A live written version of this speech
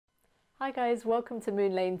Hi guys, welcome to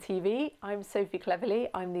Moon Lane TV. I'm Sophie Cleverly.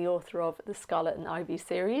 I'm the author of the Scarlet and Ivy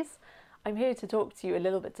series. I'm here to talk to you a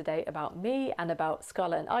little bit today about me and about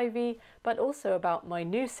Scarlet and Ivy, but also about my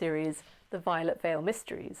new series, The Violet Veil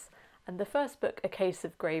Mysteries. And the first book, A Case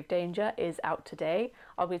of Grave Danger, is out today.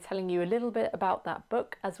 I'll be telling you a little bit about that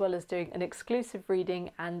book, as well as doing an exclusive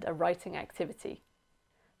reading and a writing activity.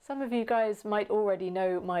 Some of you guys might already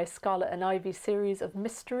know my Scarlet and Ivy series of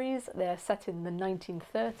mysteries. They're set in the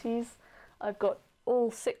 1930s. I've got all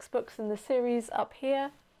 6 books in the series up here.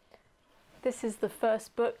 This is the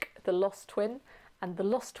first book, The Lost Twin, and The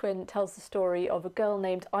Lost Twin tells the story of a girl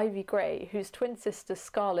named Ivy Gray whose twin sister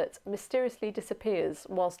Scarlet mysteriously disappears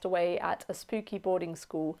whilst away at a spooky boarding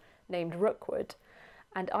school named Rookwood,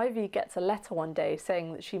 and Ivy gets a letter one day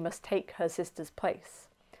saying that she must take her sister's place.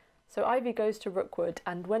 So Ivy goes to Rookwood,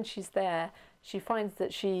 and when she's there she finds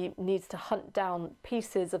that she needs to hunt down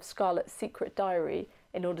pieces of Scarlet's secret diary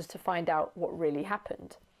in order to find out what really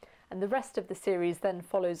happened. And the rest of the series then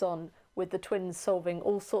follows on with the twins solving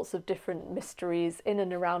all sorts of different mysteries in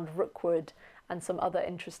and around Rookwood and some other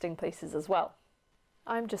interesting places as well.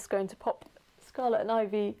 I'm just going to pop Scarlet and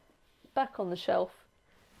Ivy back on the shelf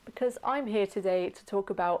because I'm here today to talk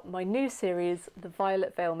about my new series, The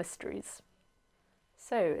Violet Veil Mysteries.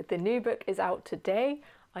 So the new book is out today.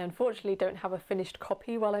 I unfortunately don't have a finished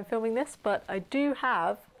copy while I'm filming this, but I do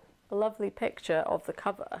have a lovely picture of the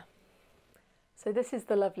cover. So this is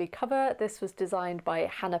the lovely cover. This was designed by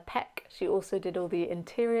Hannah Peck. She also did all the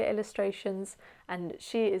interior illustrations, and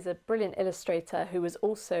she is a brilliant illustrator who has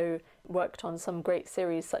also worked on some great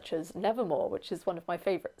series such as Nevermore, which is one of my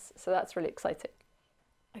favourites, so that's really exciting.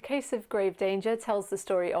 A Case of Grave Danger tells the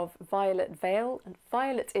story of Violet Veil, and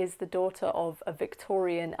Violet is the daughter of a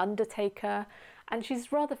Victorian undertaker, and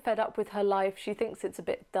she's rather fed up with her life. She thinks it's a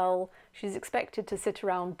bit dull. She's expected to sit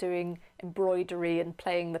around doing embroidery and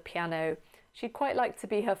playing the piano. She'd quite like to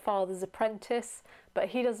be her father's apprentice, but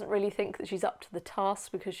he doesn't really think that she's up to the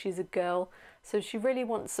task because she's a girl, so she really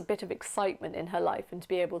wants a bit of excitement in her life and to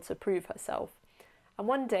be able to prove herself. And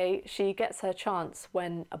one day she gets her chance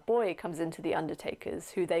when a boy comes into the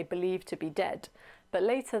Undertakers, who they believe to be dead. But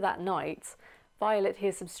later that night, Violet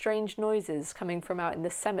hears some strange noises coming from out in the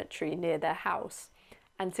cemetery near their house.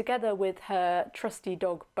 And together with her trusty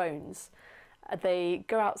dog Bones, they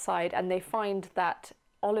go outside and they find that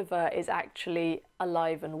Oliver is actually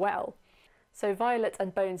alive and well. So Violet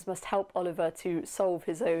and Bones must help Oliver to solve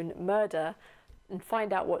his own murder and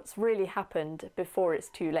find out what's really happened before it's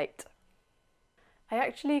too late. I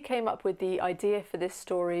actually came up with the idea for this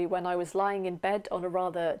story when I was lying in bed on a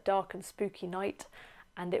rather dark and spooky night,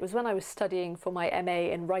 and it was when I was studying for my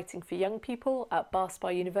MA in Writing for Young People at Bath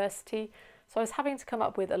University. So I was having to come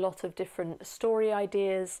up with a lot of different story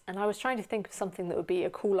ideas, and I was trying to think of something that would be a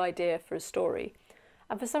cool idea for a story.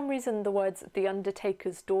 And for some reason the words "the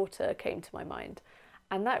Undertaker's daughter" came to my mind.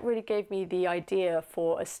 And that really gave me the idea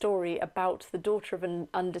for a story about the daughter of an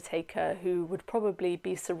undertaker who would probably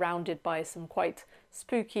be surrounded by some quite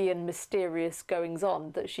spooky and mysterious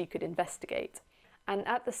goings-on that she could investigate. And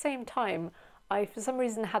at the same time, I for some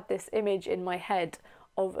reason had this image in my head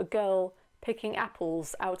of a girl picking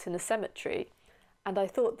apples out in a cemetery, and I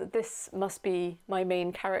thought that this must be my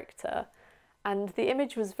main character. And the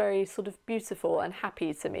image was very sort of beautiful and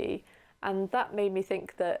happy to me, and that made me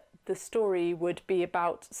think that the story would be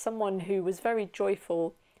about someone who was very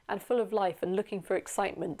joyful and full of life and looking for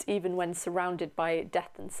excitement even when surrounded by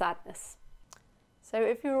death and sadness. So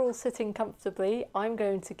if you're all sitting comfortably, I'm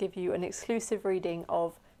going to give you an exclusive reading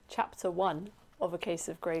of Chapter 1 of A Case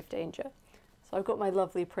of Grave Danger. So I've got my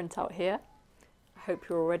lovely printout here. I hope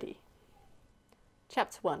you're all ready.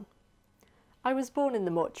 Chapter 1. I was born in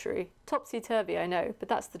the mortuary. Topsy-turvy, I know, but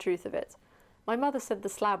that's the truth of it. My mother said the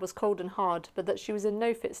slab was cold and hard, but that she was in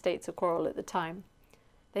no fit state to quarrel at the time.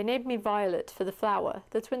 They named me Violet for the flower,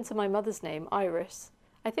 the twin to my mother's name, Iris.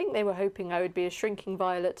 I think they were hoping I would be a shrinking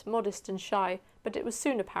violet, modest and shy, but it was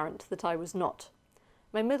soon apparent that I was not.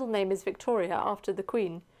 My middle name is Victoria, after the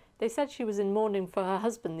Queen. They said she was in mourning for her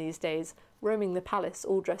husband these days, roaming the palace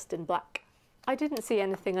all dressed in black. I didn't see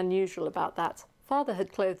anything unusual about that. Father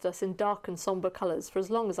had clothed us in dark and sombre colours for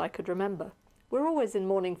as long as I could remember. We're always in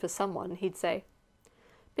mourning for someone, he'd say.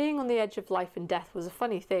 Being on the edge of life and death was a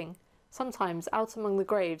funny thing. Sometimes, out among the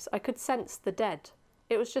graves, I could sense the dead.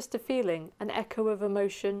 It was just a feeling, an echo of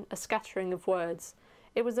emotion, a scattering of words.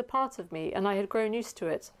 It was a part of me, and I had grown used to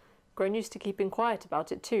it. Grown used to keeping quiet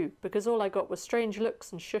about it too, because all I got was strange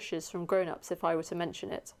looks and shushes from grown-ups if I were to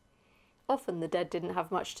mention it. Often the dead didn't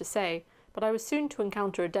have much to say, but I was soon to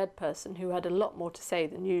encounter a dead person who had a lot more to say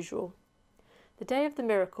than usual. The day of the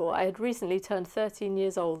miracle, I had recently turned 13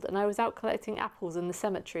 years old, and I was out collecting apples in the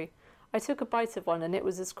cemetery. I took a bite of one and it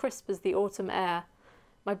was as crisp as the autumn air.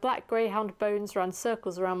 My black greyhound Bones ran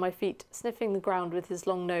circles around my feet, sniffing the ground with his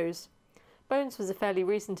long nose. Bones was a fairly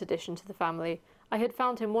recent addition to the family. I had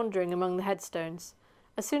found him wandering among the headstones.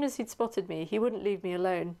 As soon as he'd spotted me, he wouldn't leave me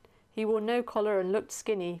alone. He wore no collar and looked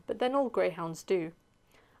skinny, but then all greyhounds do.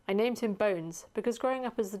 I named him Bones because growing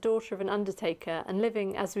up as the daughter of an undertaker and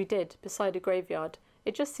living, as we did, beside a graveyard,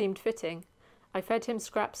 it just seemed fitting. I fed him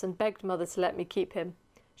scraps and begged Mother to let me keep him.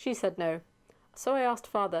 She said no. So I asked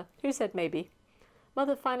Father, who said maybe.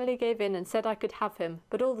 Mother finally gave in and said I could have him,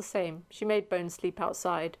 but all the same, she made Bones sleep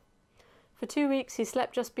outside. For 2 weeks he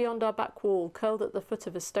slept just beyond our back wall, curled at the foot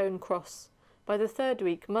of a stone cross. By the 3rd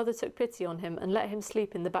week, Mother took pity on him and let him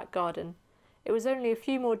sleep in the back garden. It was only a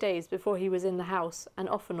few more days before he was in the house, and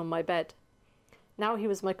often on my bed. Now he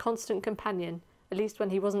was my constant companion, at least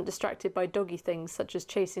when he wasn't distracted by doggy things such as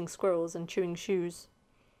chasing squirrels and chewing shoes.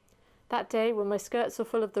 That day, when my skirts were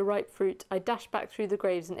full of the ripe fruit, I dashed back through the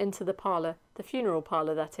graves and into the parlour, the funeral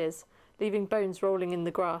parlour that is, leaving Bones rolling in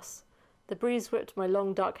the grass. The breeze whipped my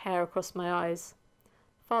long dark hair across my eyes.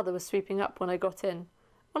 Father was sweeping up when I got in.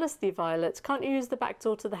 "Honestly, Violet, can't you use the back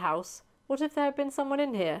door to the house? What if there had been someone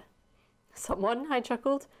in here?" "Someone?" I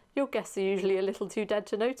chuckled. "Your guests are usually a little too dead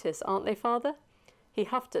to notice, aren't they, Father?" He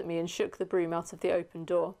huffed at me and shook the broom out of the open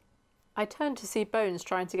door. I turned to see Bones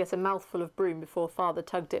trying to get a mouthful of broom before Father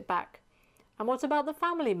tugged it back. "And what about the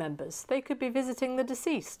family members? They could be visiting the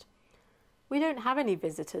deceased." "We don't have any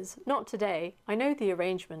visitors. Not today. I know the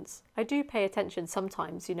arrangements. I do pay attention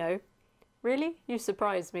sometimes, you know." "Really? You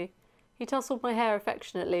surprise me." He tousled my hair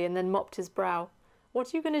affectionately and then mopped his brow.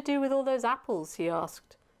 "What are you going to do with all those apples?" he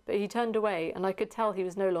asked. But he turned away, and I could tell he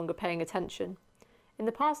was no longer paying attention. In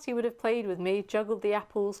the past he would have played with me, juggled the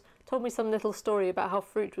apples, told me some little story about how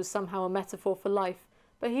fruit was somehow a metaphor for life,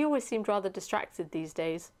 but he always seemed rather distracted these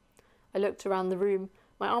days. I looked around the room.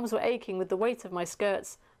 My arms were aching with the weight of my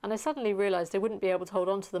skirts, and I suddenly realised I wouldn't be able to hold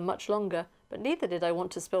on to them much longer, but neither did I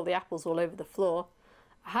want to spill the apples all over the floor.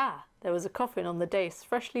 Aha! There was a coffin on the dais,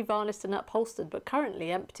 freshly varnished and upholstered, but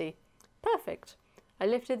currently empty. Perfect! I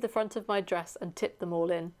lifted the front of my dress and tipped them all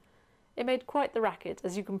in. It made quite the racket,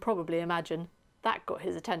 as you can probably imagine. That got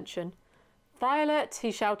his attention. "Violet!"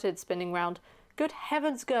 he shouted, spinning round. "Good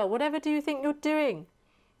heavens, girl, whatever do you think you're doing?"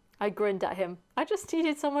 I grinned at him. "I just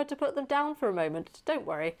needed somewhere to put them down for a moment. Don't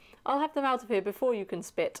worry, I'll have them out of here before you can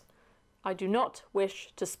spit." "I do not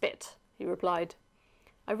wish to spit," he replied.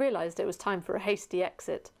 I realised it was time for a hasty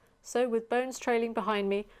exit, so with Bones trailing behind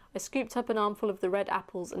me, I scooped up an armful of the red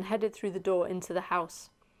apples and headed through the door into the house.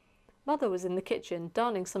 Mother was in the kitchen,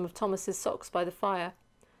 darning some of Thomas's socks by the fire.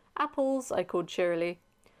 "Apples," I called cheerily.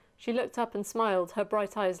 She looked up and smiled, her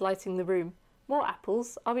bright eyes lighting the room. "More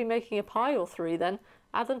apples? I'll be making a pie or 3 then.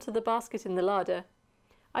 Add them to the basket in the larder."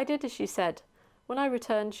 I did as she said. When I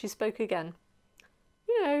returned, she spoke again.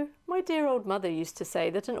 "You know, my dear old mother used to say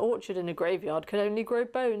that an orchard in a graveyard could only grow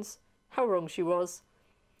bones." How wrong she was.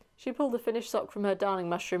 She pulled the finished sock from her darning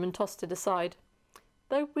mushroom and tossed it aside.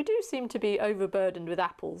 "Though we do seem to be overburdened with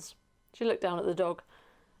apples." She looked down at the dog.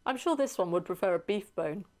 "I'm sure this one would prefer a beef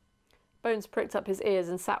bone." Bones pricked up his ears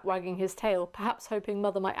and sat wagging his tail, perhaps hoping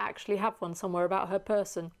Mother might actually have one somewhere about her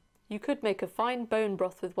person. "You could make a fine bone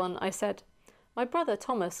broth with one," I said. My brother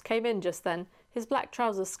Thomas came in just then, his black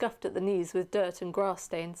trousers scuffed at the knees with dirt and grass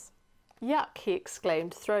stains. "Yuck!" he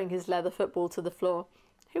exclaimed, throwing his leather football to the floor.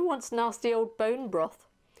 "Who wants nasty old bone broth?"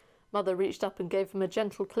 Mother reached up and gave him a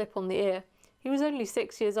gentle clip on the ear. He was only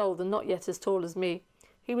 6 years old and not yet as tall as me.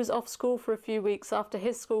 He was off school for a few weeks after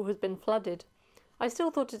his school had been flooded. I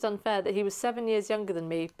still thought it unfair that he was 7 years younger than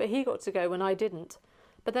me, but he got to go when I didn't.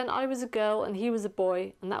 But then I was a girl and he was a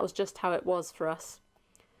boy, and that was just how it was for us.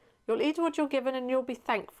 "You'll eat what you're given and you'll be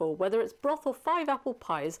thankful. Whether it's broth or 5 apple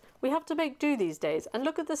pies, we have to make do these days, and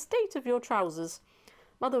look at the state of your trousers."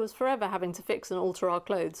 Mother was forever having to fix and alter our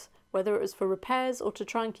clothes, whether it was for repairs or to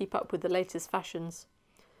try and keep up with the latest fashions.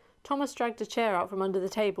 Thomas dragged a chair out from under the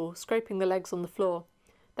table, scraping the legs on the floor.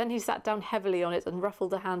 Then he sat down heavily on it and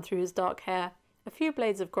ruffled a hand through his dark hair. A few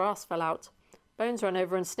blades of grass fell out. Bones ran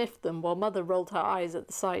over and sniffed them, while Mother rolled her eyes at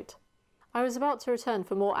the sight. I was about to return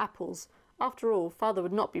for more apples. After all, Father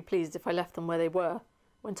would not be pleased if I left them where they were,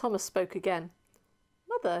 when Thomas spoke again.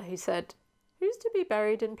 "Mother," he said, "who's to be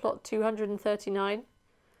buried in plot 239?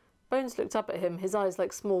 Bones looked up at him, his eyes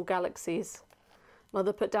like small galaxies.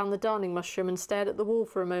 Mother put down the darning mushroom and stared at the wall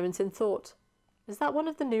for a moment in thought. "Is that one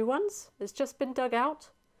of the new ones? It's just been dug out?"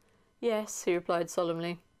 "Yes," he replied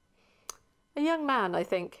solemnly. "A young man, I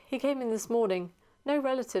think. He came in this morning. No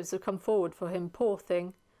relatives have come forward for him, poor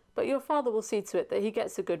thing. But your father will see to it that he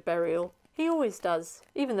gets a good burial. He always does,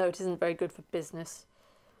 even though it isn't very good for business."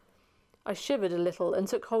 I shivered a little and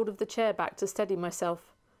took hold of the chair back to steady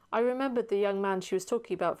myself. I remembered the young man she was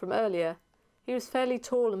talking about from earlier. He was fairly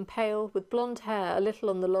tall and pale, with blonde hair a little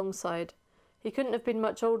on the long side. He couldn't have been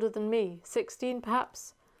much older than me, 16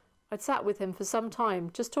 perhaps. I'd sat with him for some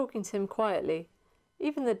time, just talking to him quietly.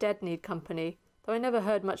 Even the dead need company, though I never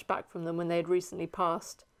heard much back from them when they had recently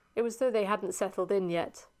passed. It was though they hadn't settled in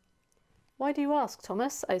yet. "Why do you ask,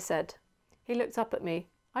 Thomas?" I said. He looked up at me.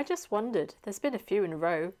 "I just wondered. There's been a few in a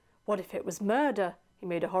row. What if it was murder?" He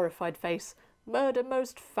made a horrified face. "Murder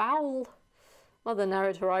most foul." Mother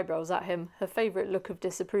narrowed her eyebrows at him, her favourite look of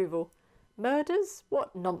disapproval. "Murders?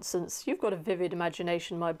 What nonsense. You've got a vivid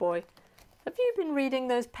imagination, my boy. Have you been reading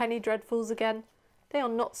those penny dreadfuls again? They are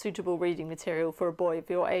not suitable reading material for a boy of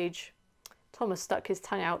your age." Thomas stuck his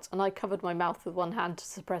tongue out, and I covered my mouth with one hand to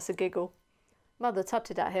suppress a giggle. Mother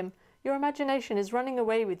tutted at him. "Your imagination is running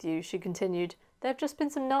away with you," she continued. "There have just been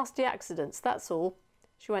some nasty accidents, that's all."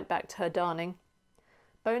 She went back to her darning.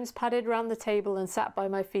 Bones padded round the table and sat by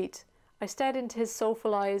my feet. I stared into his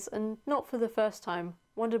soulful eyes and, not for the first time,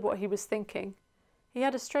 wondered what he was thinking. He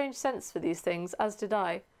had a strange sense for these things, as did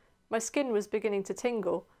I. My skin was beginning to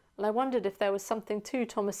tingle, and I wondered if there was something to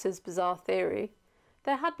Thomas's bizarre theory.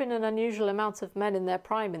 There had been an unusual amount of men in their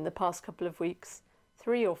prime in the past couple of weeks.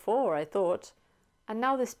 3 or 4, I thought. And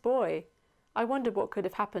now this boy. I wondered what could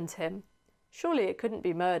have happened to him. Surely it couldn't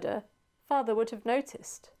be murder. Father would have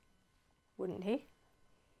noticed. Wouldn't he?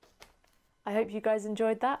 I hope you guys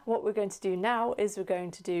enjoyed that. What we're going to do now is we're going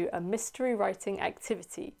to do a mystery writing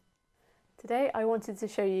activity. Today I wanted to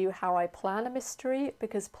show you how I plan a mystery,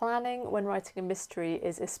 because planning when writing a mystery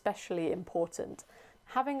is especially important.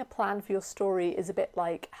 Having a plan for your story is a bit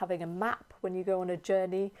like having a map when you go on a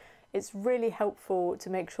journey. It's really helpful to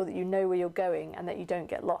make sure that you know where you're going and that you don't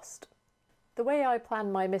get lost. The way I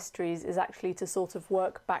plan my mysteries is actually to sort of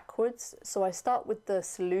work backwards. So I start with the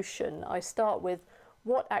solution. I start with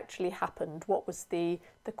what actually happened, what was the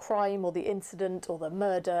crime or the incident or the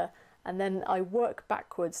murder, and then I work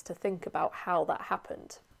backwards to think about how that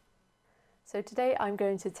happened. So today I'm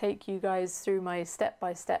going to take you guys through my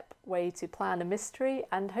step-by-step way to plan a mystery,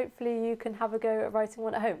 and hopefully you can have a go at writing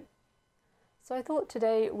one at home. So I thought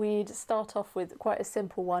today we'd start off with quite a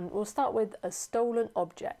simple one. We'll start with a stolen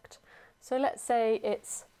object. So let's say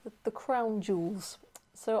it's the crown jewels.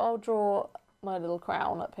 So I'll draw my little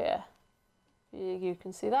crown up here. You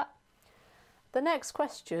can see that. The next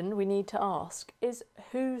question we need to ask is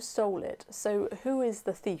who stole it? So who is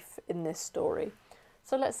the thief in this story?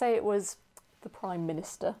 So let's say it was the Prime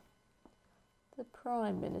Minister. The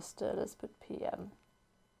Prime Minister, let's put PM.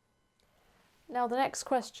 Now the next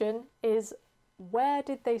question is, where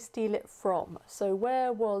did they steal it from? So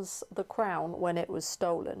where was the crown when it was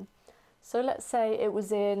stolen? So let's say it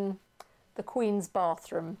was in the Queen's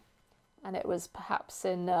bathroom, and it was perhaps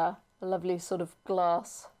in a lovely sort of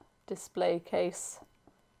glass display case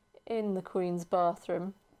in the Queen's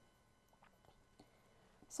bathroom.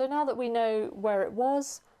 So now that we know where it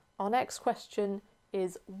was, our next question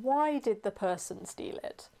is, why did the person steal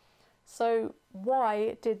it? So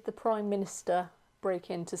why did the Prime Minister break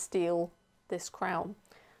in to steal this crown?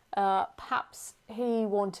 Perhaps he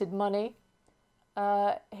wanted money.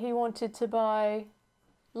 He wanted to buy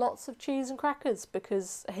lots of cheese and crackers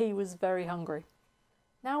because he was very hungry.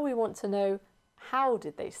 Now we want to know, how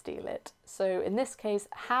did they steal it? So in this case,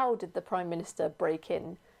 how did the Prime Minister break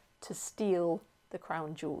in to steal the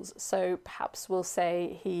crown jewels? So perhaps we'll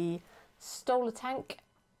say he stole a tank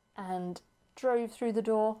and drove through the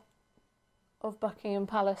door of Buckingham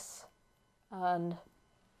Palace and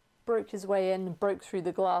broke his way in, broke through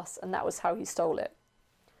the glass, and that was how he stole it.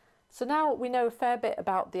 So now we know a fair bit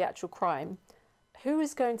about the actual crime. Who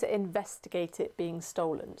is going to investigate it being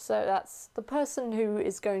stolen? So that's the person who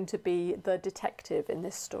is going to be the detective in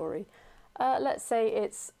this story. Let's say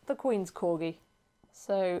it's the Queen's Corgi.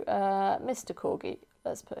 So Mr. Corgi,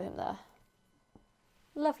 let's put him there.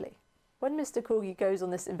 Lovely. When Mr. Corgi goes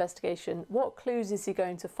on this investigation, what clues is he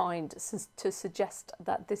going to find to suggest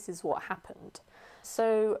that this is what happened?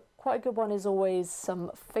 So quite a good one is always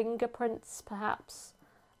some fingerprints, perhaps,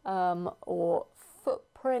 or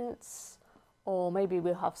footprints, or maybe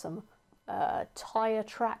we'll have some tyre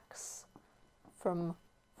tracks from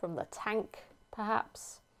the tank,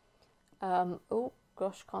 perhaps. Oh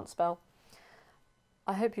gosh, can't spell.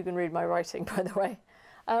 I hope you can read my writing, by the way.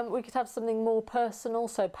 We could have something more personal,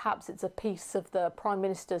 so perhaps it's a piece of the Prime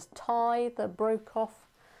Minister's tie that broke off.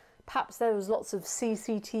 Perhaps there was lots of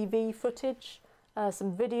CCTV footage,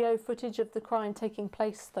 some video footage of the crime taking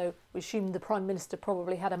place, though we assume the Prime Minister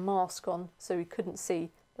probably had a mask on, so we couldn't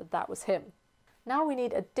see that that was him. Now we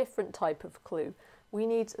need a different type of clue. we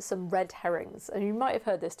need some red herrings, and you might have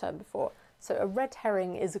heard this term before. So a red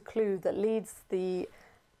herring is a clue that leads the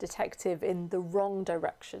detective in the wrong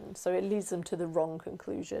direction, so it leads them to the wrong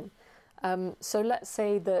conclusion. So let's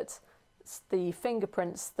say that the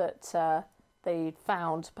fingerprints that they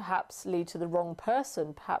found perhaps lead to the wrong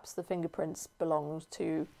person. Perhaps the fingerprints belonged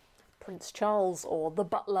to Prince Charles or the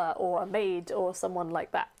butler or a maid or someone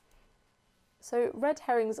like that. So red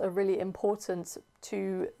herrings are really important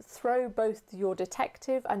to throw both your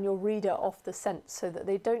detective and your reader off the scent so that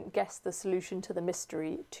they don't guess the solution to the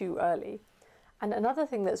mystery too early. And another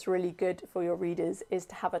thing that's really good for your readers is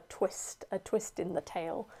to have a twist in the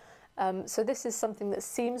tale. So this is something that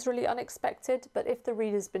seems really unexpected, but if the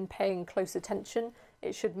reader's been paying close attention,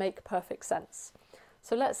 it should make perfect sense.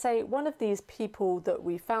 So let's say one of these people that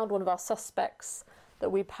we found, one of our suspects that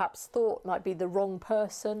we perhaps thought might be the wrong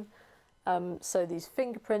person. So these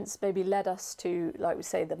fingerprints maybe led us to, like we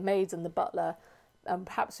say, the maids and the butler.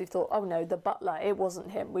 Perhaps we thought, oh no, the butler, it wasn't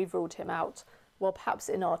him, we've ruled him out. Well, perhaps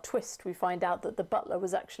in our twist we find out that the butler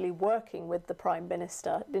was actually working with the Prime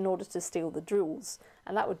Minister in order to steal the jewels,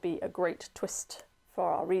 and that would be a great twist for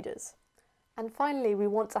our readers. And finally, we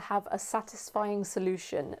want to have a satisfying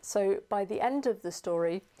solution. So by the end of the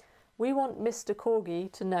story, we want Mr.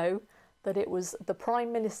 Corgi to know that it was the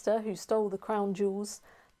Prime Minister who stole the crown jewels,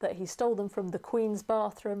 that he stole them from the Queen's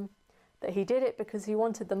bathroom, that he did it because he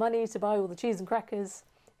wanted the money to buy all the cheese and crackers,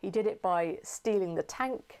 he did it by stealing the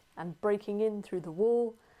tank and breaking in through the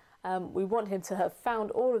wall. We want him to have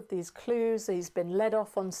found all of these clues. He's been led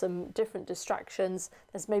off on some different distractions.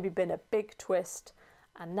 There's maybe been a big twist,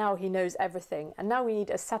 and now he knows everything. And now we need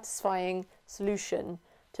a satisfying solution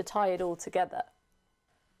to tie it all together.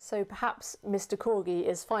 So perhaps Mr. Corgi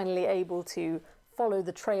is finally able to follow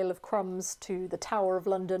the trail of crumbs to the Tower of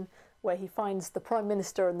London, where he finds the Prime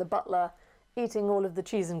Minister and the butler eating all of the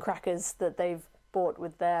cheese and crackers that they've bought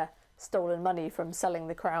with their stolen money from selling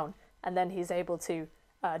the crown, and then he's able to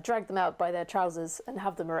drag them out by their trousers and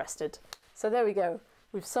have them arrested. So there we go.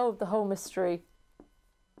 We've solved the whole mystery.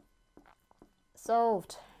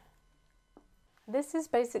 Solved. This is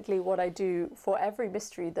basically what I do for every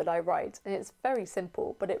mystery that I write, and it's very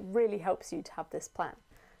simple, but it really helps you to have this plan.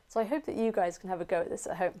 So I hope that you guys can have a go at this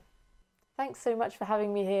at home. Thanks so much for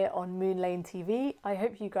having me here on Moon Lane TV. I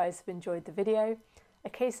hope you guys have enjoyed the video. A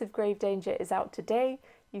Case of Grave Danger is out today.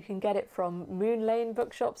 You can get it from Moon Lane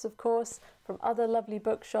bookshops, of course, from other lovely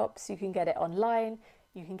bookshops. You can get it online.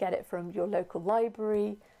 You can get it from your local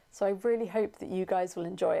library. So I really hope that you guys will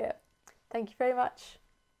enjoy it. Thank you very much.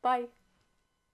 Bye.